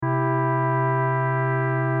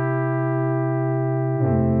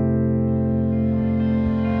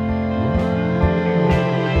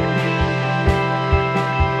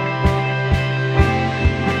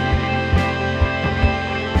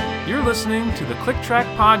listening to the Click Track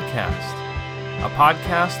Podcast, a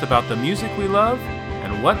podcast about the music we love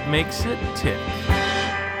and what makes it tick.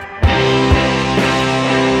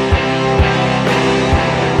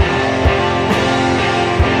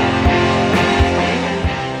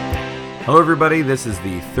 Hello everybody, this is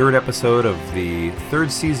the third episode of the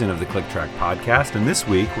third season of the Click Track Podcast, and this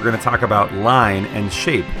week we're going to talk about line and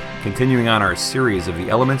shape, continuing on our series of the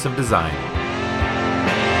elements of design.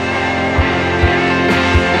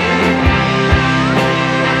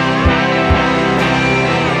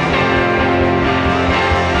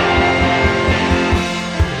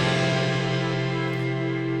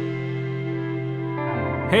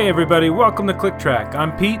 Hey everybody, welcome to Click Track.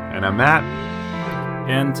 I'm Pete. And I'm Matt.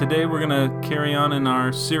 And today we're going to carry on in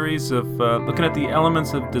our series of looking at the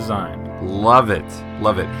elements of design. Love it.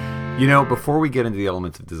 Love it. You know, before we get into the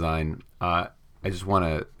elements of design, I just want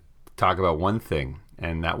to talk about one thing,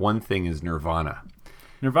 and that one thing is Nirvana.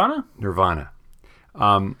 Nirvana? Nirvana.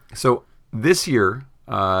 So this year,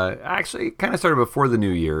 actually it kind of started before the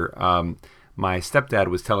new year, my stepdad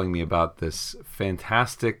was telling me about this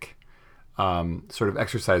fantastic sort of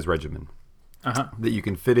exercise regimen that you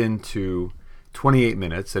can fit into 28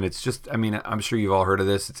 minutes, and it's just, I mean, I'm sure you've all heard of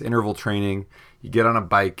this. It's interval training. You get on a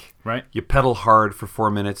bike, right? You pedal hard for 4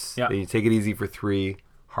 minutes, yeah. Then you take it easy for 3,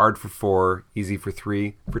 hard for 4, easy for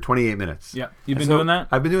 3, for 28 minutes. Yeah, you've been doing that?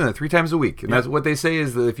 I've been doing that 3 times a week, and that's what they say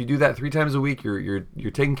is that if you do that 3 times a week, you're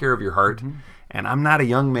taking care of your heart. Mm-hmm. And I'm not a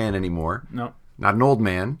young man anymore. No. Not an old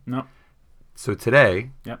man. No. So today,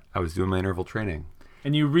 yep. I was doing my interval training.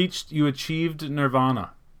 And you achieved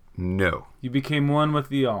Nirvana. No. You became one with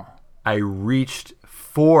the all. I reached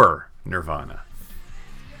for Nirvana.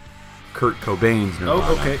 Kurt Cobain's Nirvana.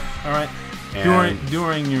 Oh, okay. All right.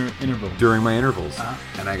 During your interval. During my intervals.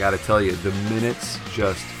 And I got to tell you, the minutes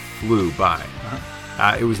just flew by.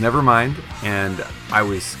 It was Nevermind, and I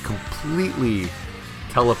was completely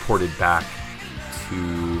teleported back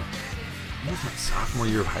to, what was my sophomore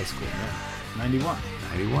year of high school? Yeah. 91.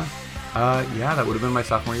 91? Yeah, that would have been my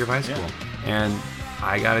sophomore year of high school. Yeah. And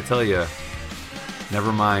I got to tell you,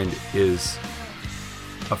 Nevermind is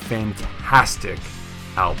a fantastic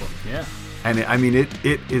album. Yeah. And I mean,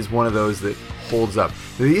 it is one of those that holds up.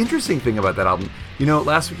 The interesting thing about that album, you know,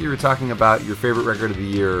 last week you were talking about your favorite record of the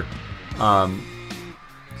year.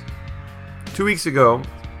 2 weeks ago,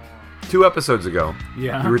 2 episodes ago,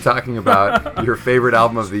 you were talking about your favorite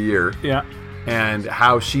album of the year. Yeah. And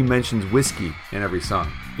how she mentions whiskey in every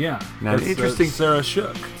song. Yeah. Now, that's interesting. Sarah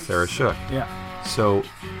Shook. Sarah Shook. Yeah. So,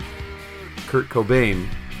 Kurt Cobain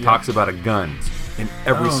talks about a gun in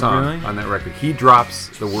every song on that record. He drops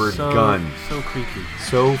the word gun. So creepy.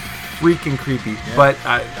 So freaking creepy. Yeah. But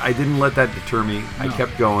I didn't let that deter me. No. I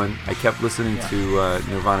kept going. I kept listening to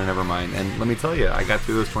Nirvana Nevermind. And let me tell you, I got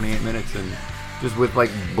through those 28 minutes and just with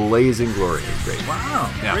like blazing glory. It was great.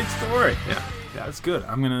 Wow. Yeah. Great story. Yeah. That's good.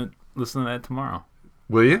 I'm going to listen to that tomorrow.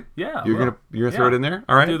 Will you? Yeah. You're gonna throw it in there?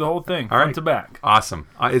 All right. I'll do the whole thing, front to back. Awesome.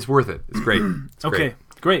 It's worth it. It's great. It's okay.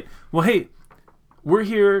 Great. Well, hey, we're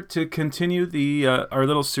here to continue the our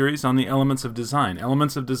little series on the elements of design.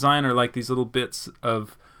 Elements of design are like these little bits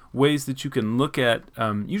of ways that you can look at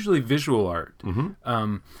usually visual art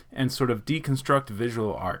and sort of deconstruct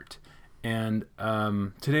visual art. And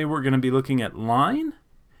today we're going to be looking at line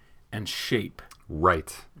and shape.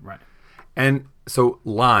 Right. And so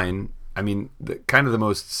line, I mean, kind of the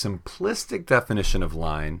most simplistic definition of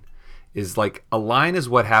line is like a line is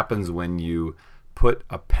what happens when you put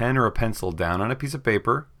a pen or a pencil down on a piece of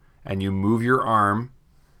paper and you move your arm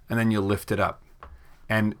and then you lift it up.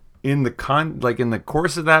 And in the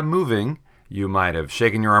course of that moving, you might have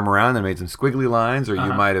shaken your arm around and made some squiggly lines, or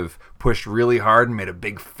you might have pushed really hard and made a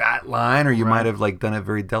big fat line, or you might have like done it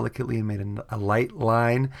very delicately and made a light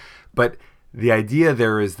line. But the idea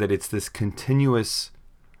there is that it's this continuous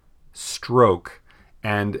stroke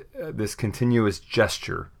and this continuous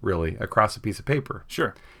gesture, really, across a piece of paper.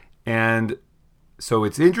 Sure. And so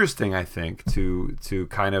it's interesting, I think, to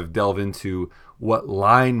kind of delve into what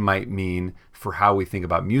line might mean for how we think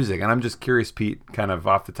about music. And I'm just curious, Pete, kind of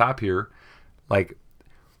off the top here, like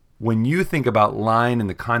when you think about line in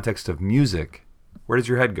the context of music, where does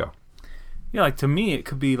your head go? Yeah, like to me, it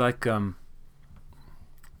could be like, I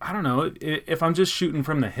don't know, if I'm just shooting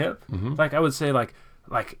from the hip, like I would say like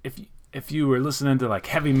if you were listening to like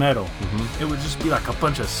heavy metal, it would just be like a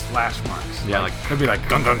bunch of slash marks. Yeah, like it'd be like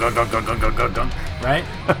gun gun gun gun gun gun gun gun gun, right?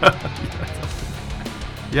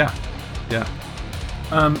 Yeah.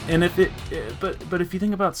 And but if you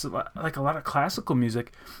think about like a lot of classical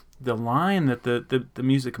music, the line that the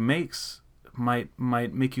music makes might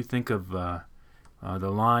make you think of the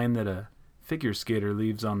line that a figure skater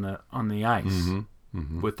leaves on the ice.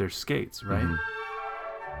 with their skates, right?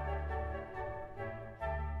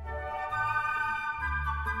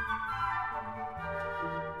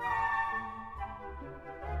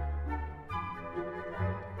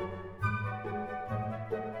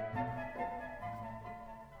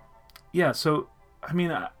 Yeah, so I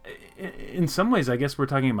mean, in some ways, I guess we're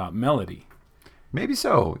talking about melody. Maybe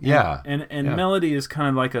so. Yeah. And Yeah. melody is kind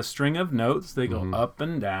of like a string of notes. They go up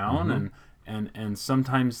and down, and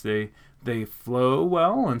sometimes they flow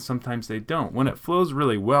well, and sometimes they don't. When it flows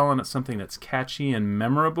really well, and it's something that's catchy and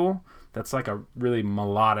memorable, that's like a really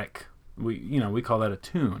melodic. We call that a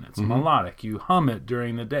tune. It's melodic. You hum it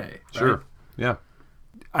during the day. Sure. Right? Yeah.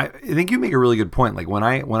 I think you make a really good point. Like when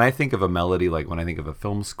I think of a melody, like when I think of a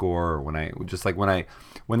film score, or when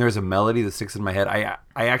there's a melody that sticks in my head, I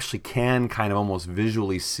actually can kind of almost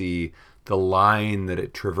visually see the line that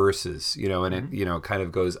it traverses, and it kind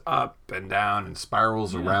of goes up and down and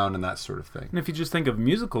spirals around and that sort of thing. And if you just think of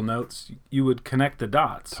musical notes, you would connect the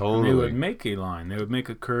dots. Totally. They would make a line. They would make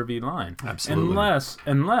a curvy line. Absolutely.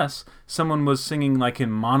 Unless someone was singing like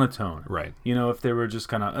in monotone. Right. If they were just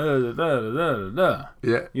kind of da.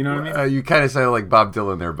 Yeah. You know what I mean? You kind of sound like Bob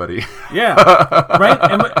Dylan there, buddy. Yeah. Right?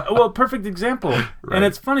 And perfect example. Right. And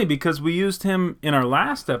it's funny because we used him in our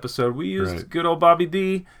last episode. We used good old Bobby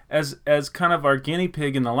D as kind of our guinea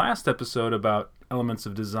pig in the last episode about elements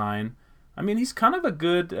of design. I mean, he's kind of a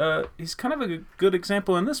good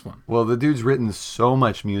example in this one. Well, the dude's written so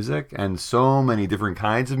much music and so many different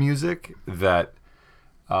kinds of music that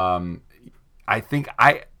I think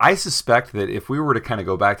I suspect that if we were to kind of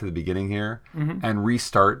go back to the beginning here and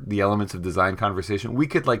restart the elements of design conversation, we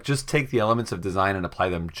could like just take the elements of design and apply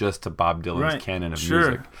them just to Bob Dylan's canon of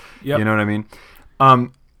music. Yep. You know what I mean?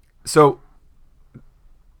 So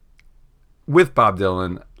with Bob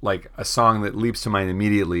Dylan, like a song that leaps to mind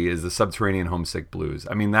immediately is the Subterranean Homesick Blues.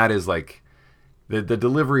 I mean, that is like the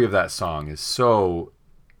delivery of that song is so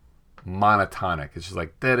monotonic. It's just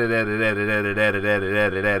like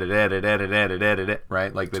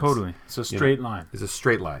right, like totally. It's a straight line. It's a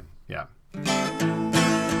straight line. Yeah.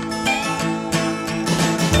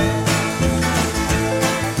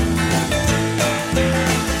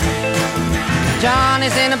 John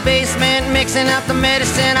is in the basement mixing up the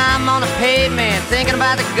medicine. I'm on the pavement thinking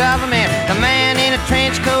about the government. The man in a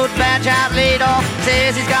trench coat, badge out, laid off,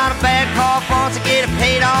 says he's got a bad cough, wants to get it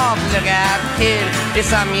paid off. Look out, kid, it's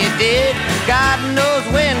something you did. God knows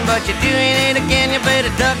when, but you're doing it again. You better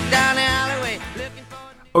duck down the alleyway.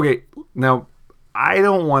 Okay, now I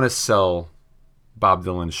don't want to sell Bob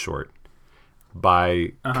Dylan short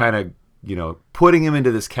by kind of putting him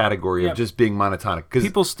into this category of just being monotonic. Because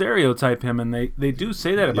people stereotype him, and they do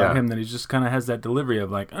say that about him, that he just kind of has that delivery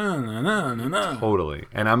of like, Totally.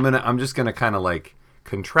 And I'm just gonna kind of like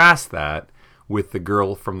contrast that with The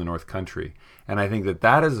Girl from the North Country. And I think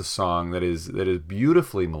that is a song that is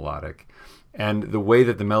beautifully melodic. And the way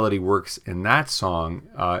that the melody works in that song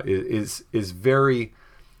is very,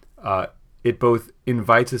 it both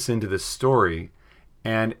invites us into this story,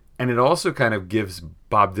 and it also kind of gives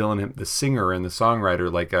Bob Dylan, the singer and the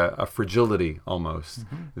songwriter, like a fragility almost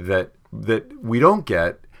that we don't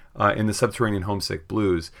get in the Subterranean Homesick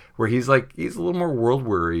Blues, where he's a little more world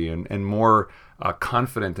weary and more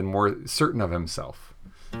confident and more certain of himself.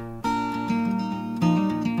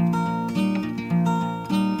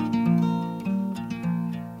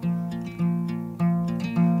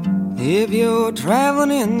 If you're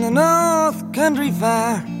traveling in the North Country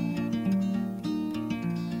Fire,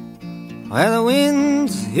 where the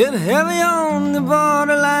winds hit heavy on the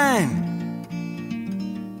borderline,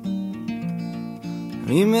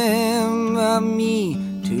 remember me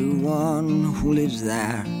to one who lives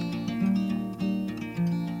there,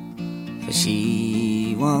 for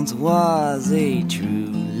she once was a true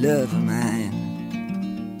love of mine.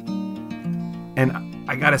 And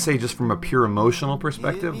I gotta say, just from a pure emotional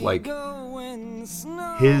perspective, like the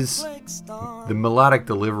melodic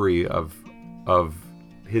delivery of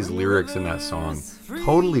his lyrics in that song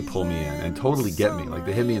totally pull me in and totally get me. Like,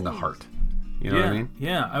 they hit me in the heart. You know what I mean?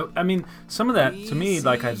 Yeah. I mean, some of that, to me,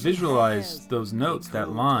 like, I visualize those notes,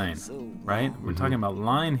 that line, right? We're talking about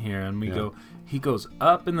line here, and he goes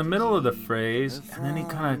up in the middle of the phrase, and then he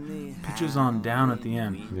kind of pitches on down at the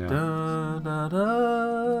end. Yeah. Da, da,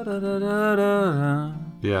 da, da, da, da, da.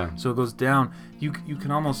 Yeah. So it goes down. You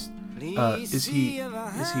can almost... is he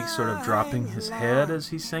sort of dropping his head as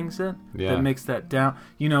he sings it? Yeah. That makes that down.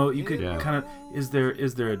 You could kind of... Is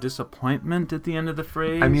there a disappointment at the end of the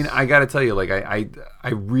phrase? I mean, I gotta tell you, like, I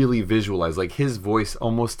really visualize, like, his voice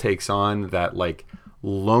almost takes on that, like,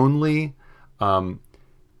 lonely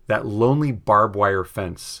barbed wire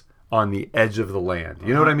fence on the edge of the land.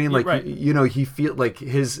 You know what I mean? Like, right. He feel like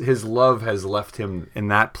his love has left him in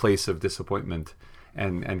that place of disappointment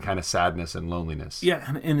and kind of sadness and loneliness.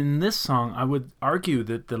 Yeah, and in this song, I would argue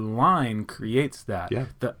that the line creates that. Yeah.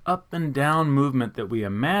 The up and down movement that we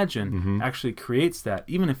imagine actually creates that.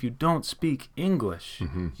 Even if you don't speak English,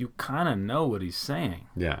 you kind of know what he's saying.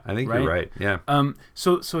 Yeah, I think Right? you're right. Yeah.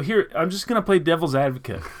 So here, I'm just going to play devil's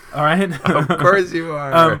advocate, all right? Of course you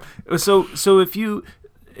are. So if you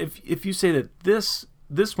say that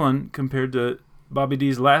this one compared to Bobby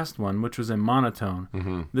D's last one, which was in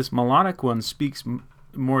monotone, this melodic one speaks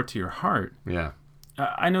more to your heart. Yeah.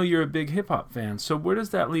 I know you're a big hip hop fan, so where does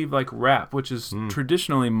that leave like rap, which is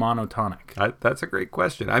traditionally monotonic? That's a great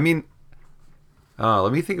question. I mean,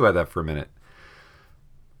 let me think about that for a minute.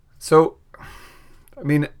 So, I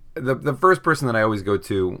mean, the first person that I always go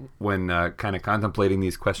to when kind of contemplating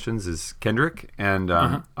these questions is Kendrick, and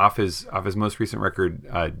off his most recent record,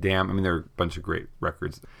 Damn. I mean, there are a bunch of great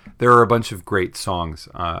records. There are a bunch of great songs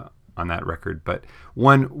on that record, but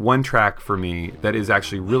one track for me that is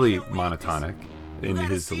actually really monotonic in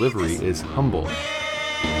his delivery is Humble.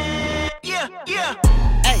 Yeah.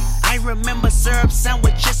 Hey, I remember syrup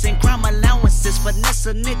sandwiches and crime allowances. Finesse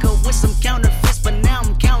a nigga with some counterfeits, but now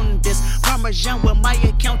I'm counting this. Parmesan with my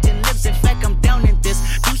accountant lips. In fact, I'm down in this.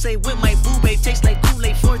 You say with my boo babe tastes like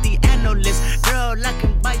Kool-Aid for the analyst. Girl, I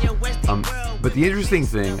can buy your Westie world. But the interesting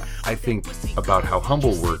thing, I think, about how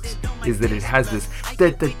Humble works is that it has this.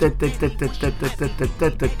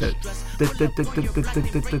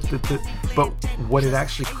 But what it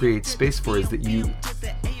actually creates space for is that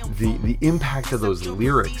the impact of those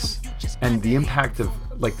lyrics and the impact of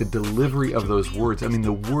like the delivery of those words. I mean,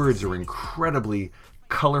 the words are incredibly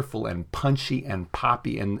colorful and punchy and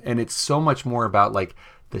poppy, and it's so much more about like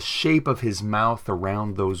the shape of his mouth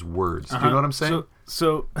around those words. Do you know what I'm saying?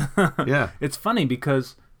 So Yeah. It's funny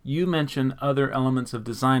because you mentioned other elements of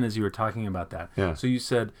design as you were talking about that. Yeah. So you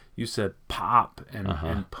said pop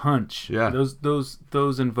and punch. Yeah.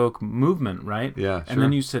 Those invoke movement, right? Yeah, And then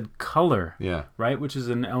sure. you said color. Yeah. Right, which is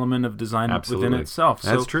an element of design Absolutely. within itself.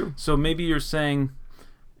 That's true. So maybe you're saying,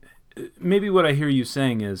 maybe what I hear you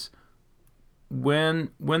saying is,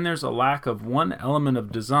 when there's a lack of one element of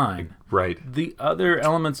design, Right. the other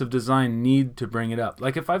elements of design need to bring it up.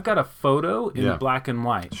 Like if I've got a photo in Yeah. black and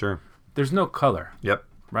white, Sure. there's no color, Yep.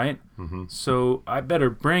 right? So I better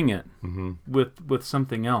bring it with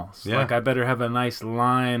something else. Yeah. Like I better have a nice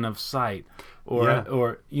line of sight, or Yeah.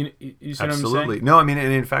 or you see what I'm Absolutely. saying? No, I mean,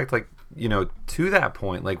 and in fact, like, to that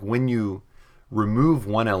point, like when you remove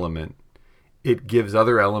one element, it gives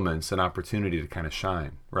other elements an opportunity to kind of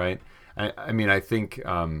shine, right? I mean, I think,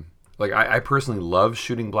 like, I personally love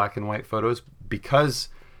shooting black and white photos because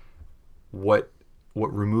what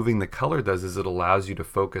removing the color does is it allows you to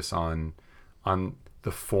focus on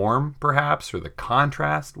the form, perhaps, or the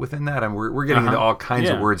contrast within that. And we're getting into all kinds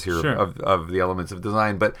of words here sure. of the elements of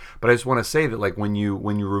design, but I just want to say that, like, when you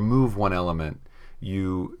remove one element,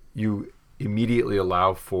 you immediately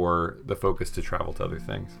allow for the focus to travel to other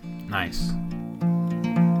things. Nice.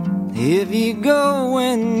 If you go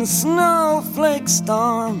in the snowflake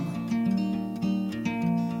storm,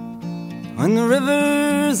 when the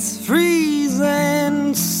rivers freeze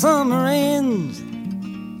and summer ends,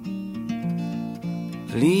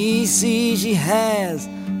 please see she has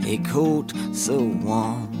a coat so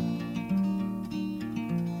warm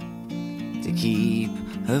to keep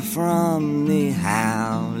her from the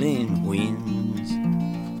howling winds.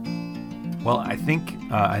 Well, I think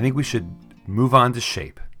we should move on to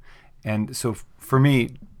shape. And so for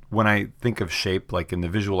me, when I think of shape, like in the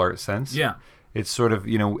visual art sense, Yeah. it's sort of,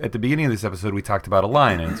 at the beginning of this episode, we talked about a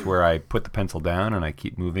line, and it's where I put the pencil down and I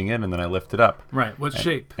keep moving it, and then I lift it up. Right. What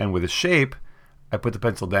shape? And with a shape, I put the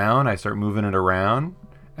pencil down, I start moving it around,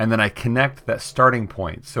 and then I connect that starting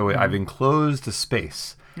point. So I've enclosed a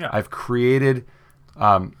space. Yeah. I've created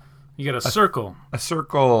You got a circle. a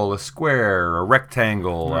circle, a square, a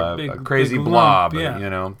rectangle, Or a a big- crazy big blob, lump,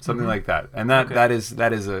 yeah. something like that. And that is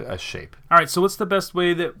a shape. All right. So what's the best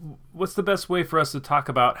way for us to talk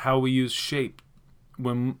about how we use shape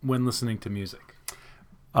when listening to music?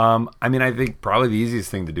 I mean, I think probably the easiest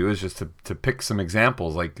thing to do is just to pick some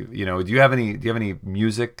examples. Like, do you have any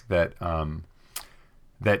music that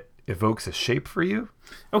that evokes a shape for you?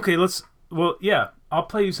 Okay. I'll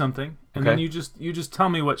play you something, and then Okay. you just tell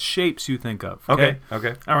me what shapes you think of. Okay.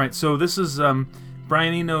 All right. So this is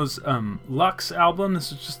Brian Eno's Lux album.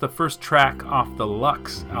 This is just the first track off the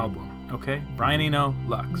Lux album. Okay. Brian Eno,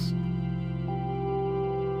 Lux.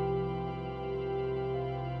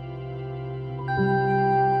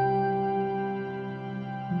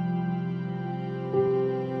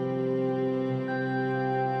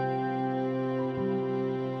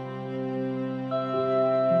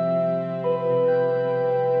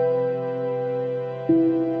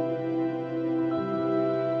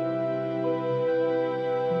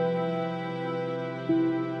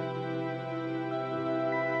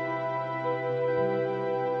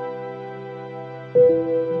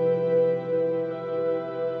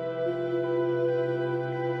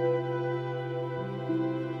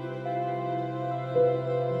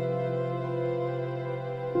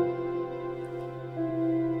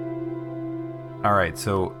 right,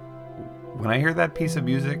 so when I hear that piece of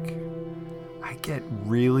music, I get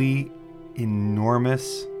really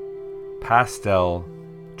enormous pastel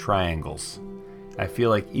triangles. I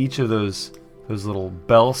feel like each of those little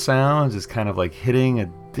bell sounds is kind of like hitting a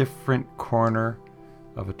different corner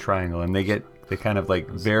of a triangle, and they kind of like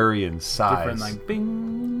vary in size. Different, like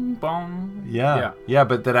bing, bong. Yeah,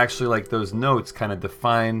 but that actually, like, those notes kind of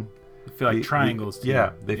define. I feel like triangles. To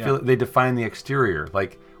yeah, you. they define the exterior.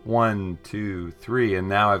 Like 1, 2, 3, and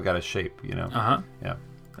now I've got a shape. You know. Yeah.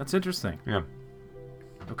 That's interesting. Yeah.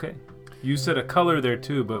 Okay. You said a color there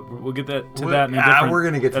too, but we'll get that in a different. We're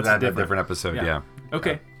gonna get to that's that in a different episode. Yeah.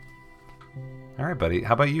 Okay. All right, buddy.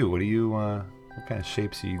 How about you? What kind of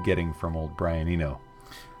shapes are you getting from old Brian Eno?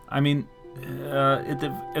 I mean, at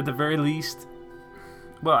the very least,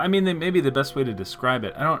 well, I mean, maybe the best way to describe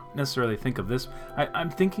it. I don't necessarily think of this. I'm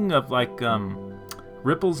thinking of like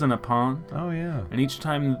ripples in a pond. Oh yeah. And each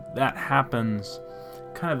time that happens,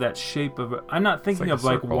 kind of that shape of. I'm not thinking like of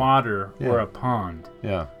like water or a pond.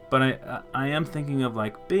 Yeah. But I am thinking of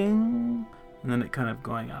like bing, and then it kind of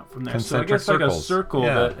going out from there. Concentric so I guess circles. Like a circle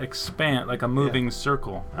that expand, like a moving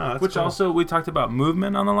circle. Oh, that's which cool. Also we talked about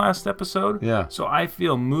movement on the last episode. Yeah. So I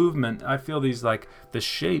feel movement. I feel these like the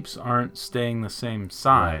shapes aren't staying the same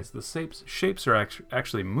size. Right. The shapes are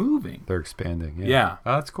actually moving. They're expanding. Yeah. Yeah.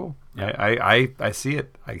 Oh, that's cool. Yeah. I see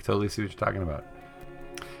it. I totally see what you're talking about.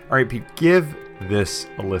 All right, Pete, give this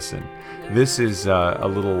a listen. This is a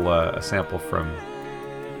little a sample from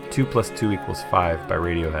 2 + 2 = 5 by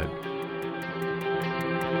Radiohead.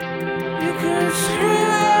 You can scream,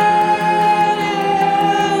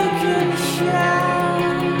 you can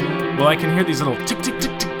shout. Well, I can hear these little tick, tick,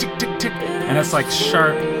 tick, tick, tick, tick, tick, and it's like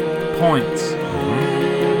sharp points.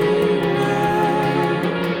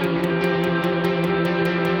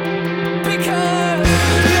 Because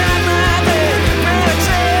you're my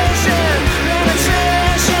meditation,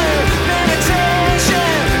 meditation,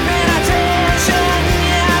 meditation, meditation.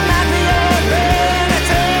 Yeah, I might be your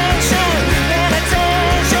meditation, meditation, meditation,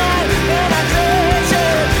 meditation. Yeah,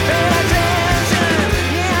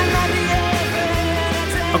 I might be your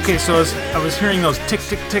meditation. Okay, so I was hearing those tick,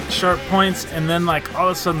 tick, tick sharp points, and then like all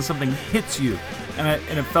of a sudden something hits you, and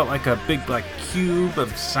it felt like a big like cube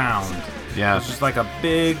of sound. Yeah. It was just like a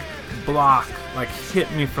big block like hit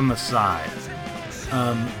me from the side,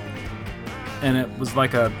 and it was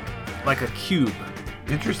like a cube.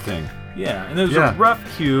 Interesting. Yeah, and it was Yeah. a rough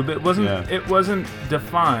cube. It wasn't Yeah. it wasn't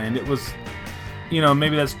defined. It was,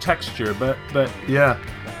 maybe that's texture, but Yeah.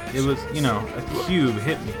 it was a cube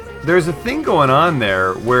hit me. There's a thing going on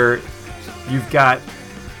there where you've got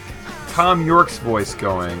Tom York's voice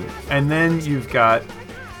going, and then you've got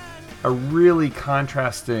a really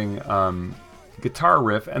contrasting guitar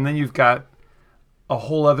riff, and then you've got a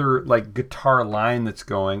whole other like guitar line that's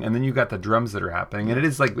going, and then you've got the drums that are happening, and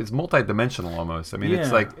it's multi-dimensional almost. I mean, it's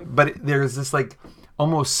Yeah. like, there's this like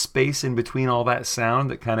almost space in between all that sound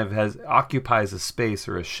that kind of occupies a space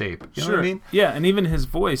or a shape. You know what I mean? Yeah, and even his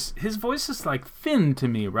voice is like thin to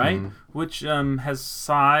me, right? Mm-hmm. Which has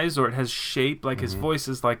size or it has shape. Like his voice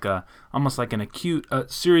is like almost like an acute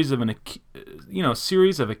series of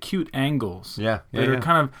acute angles. Yeah, that yeah. are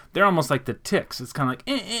kind of, they're almost like the ticks. It's kind of like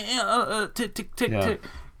tick tick tick Yeah. tick.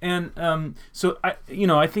 And so I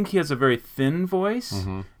think he has a very thin voice.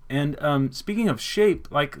 Mm-hmm. And speaking of shape,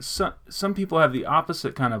 like some people have the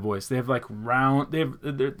opposite kind of voice. They have like round.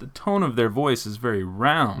 The tone of their voice is very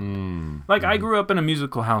round. Like I grew up in a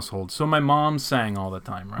musical household, so my mom sang all the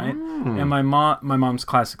time, right? And my mom's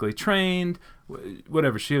classically trained.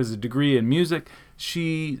 Whatever, she has a degree in music.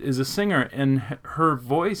 She is a singer, and her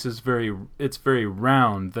voice is very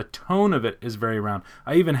round. The tone of it is very round.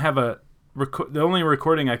 I even have the only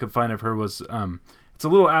recording I could find of her was. It's a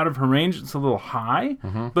little out of her range. It's a little high,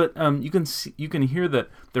 but you can hear the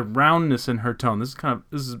roundness in her tone. This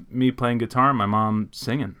is me playing guitar and my mom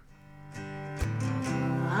singing.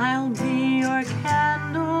 I'll be your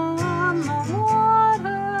candle on the water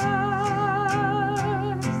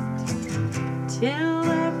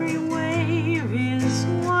till every wave is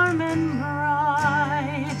warm and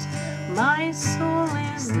bright. My soul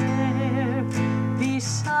is there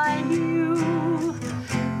beside you.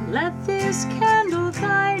 Let this candle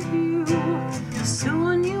guide you.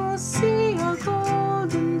 Soon you'll see a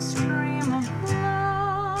golden stream of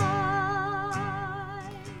light.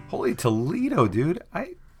 Holy Toledo, dude!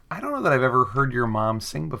 I don't know that I've ever heard your mom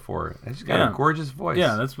sing before. She's got a gorgeous voice.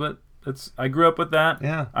 Yeah, I grew up with that.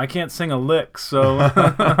 Yeah. I can't sing a lick, so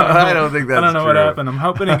I don't think that's I don't know what true. happened. I'm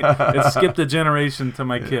hoping it skipped a generation to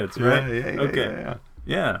my kids, right? Yeah, okay.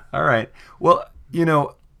 Yeah. All right. Well, I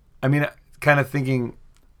mean, kind of thinking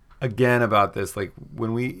again about this, like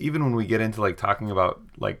when we get into like talking about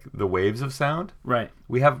like the waves of sound, Right.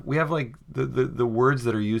 we have like the words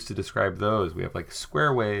that are used to describe those. We have like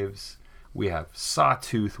square waves, we have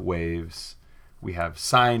sawtooth waves, we have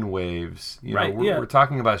sine waves. You know, Right, we're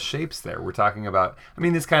talking about shapes there. We're talking about, I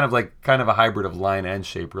mean, it's kind of a hybrid of line and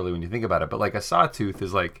shape, really, when you think about it. But like a sawtooth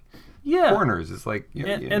is like corners. It's like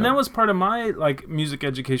And that was part of my like music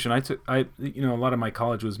education. A lot of my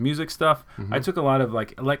college was music stuff. I took a lot of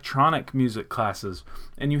like electronic music classes,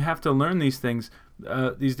 and you have to learn these things,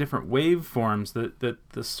 these different waveforms that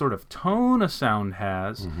the sort of tone a sound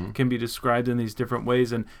has can be described in these different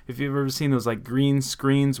ways. And if you've ever seen those like green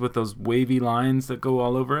screens with those wavy lines that go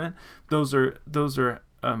all over it, those are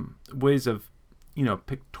ways of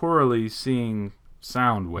pictorially seeing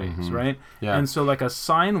sound waves, right? Yeah. And so like a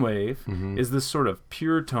sine wave is this sort of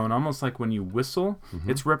pure tone, almost like when you whistle.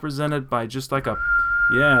 It's represented by just like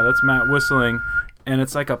that's Matt whistling, and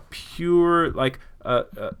it's like a pure, like a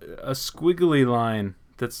squiggly line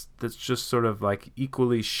that's just sort of like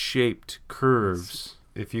equally shaped curves.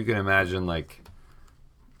 If you can imagine like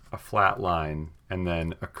a flat line and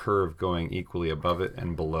then a curve going equally above it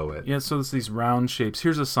and below it. Yeah, so it's these round shapes.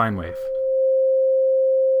 Here's a sine wave.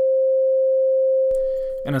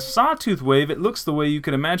 And a sawtooth wave, it looks the way you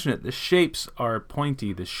could imagine it. The shapes are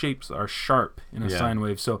pointy. The shapes are sharp in a sine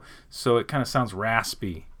wave. So it kind of sounds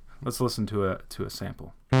raspy. Let's listen to a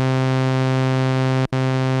sample.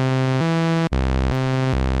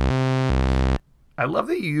 I love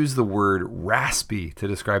that you use the word raspy to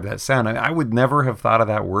describe that sound. I would never have thought of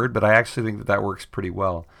that word, but I actually think that works pretty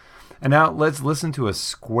well. And now let's listen to a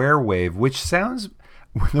square wave, which sounds...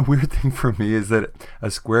 The weird thing for me is that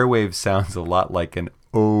a square wave sounds a lot like an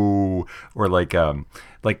O, or like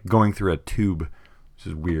going through a tube, which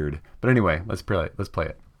is weird. But anyway, let's play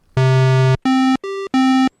it.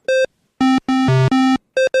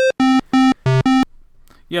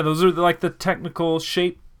 Yeah, those are like the technical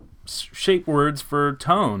shape words for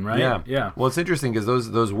tone, right? Yeah. Well, it's interesting because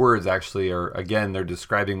those words actually are, again, they're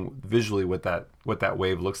describing visually what that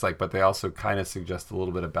wave looks like, but they also kind of suggest a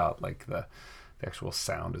little bit about like the actual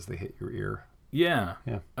sound as they hit your ear. Yeah.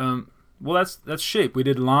 Well, that's shape. We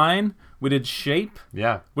did line. We did shape.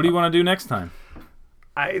 Yeah. What do you want to do next time?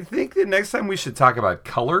 I think the next time we should talk about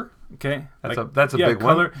color. Okay. That's a big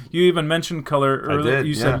color. one. You even mentioned color earlier. I did,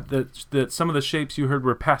 you said that some of the shapes you heard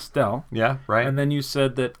were pastel. Yeah, right. And then you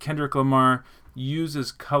said that Kendrick Lamar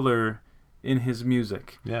uses color in his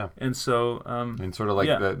music. Yeah. And so and sort of like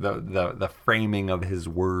the framing of his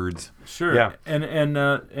words. Sure. Yeah.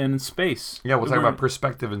 And space. Yeah, we'll talk about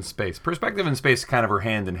perspective and space. Perspective and space kind of are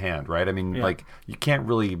hand in hand, right? I mean, like you can't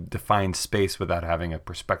really define space without having a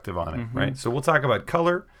perspective on it, right? So we'll talk about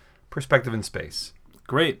color, perspective, and space.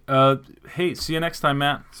 Great. Hey, see you next time,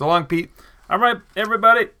 Matt. So long, Pete. All right,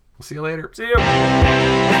 everybody. We'll see you later. See you.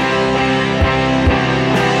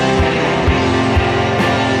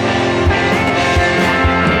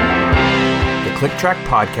 The Click Track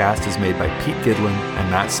Podcast is made by Pete Gidlin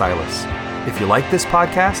and Matt Silas. If you like this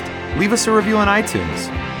podcast, leave us a review on iTunes.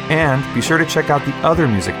 And be sure to check out the other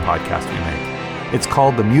music podcast we make. It's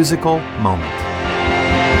called The Musical Moment.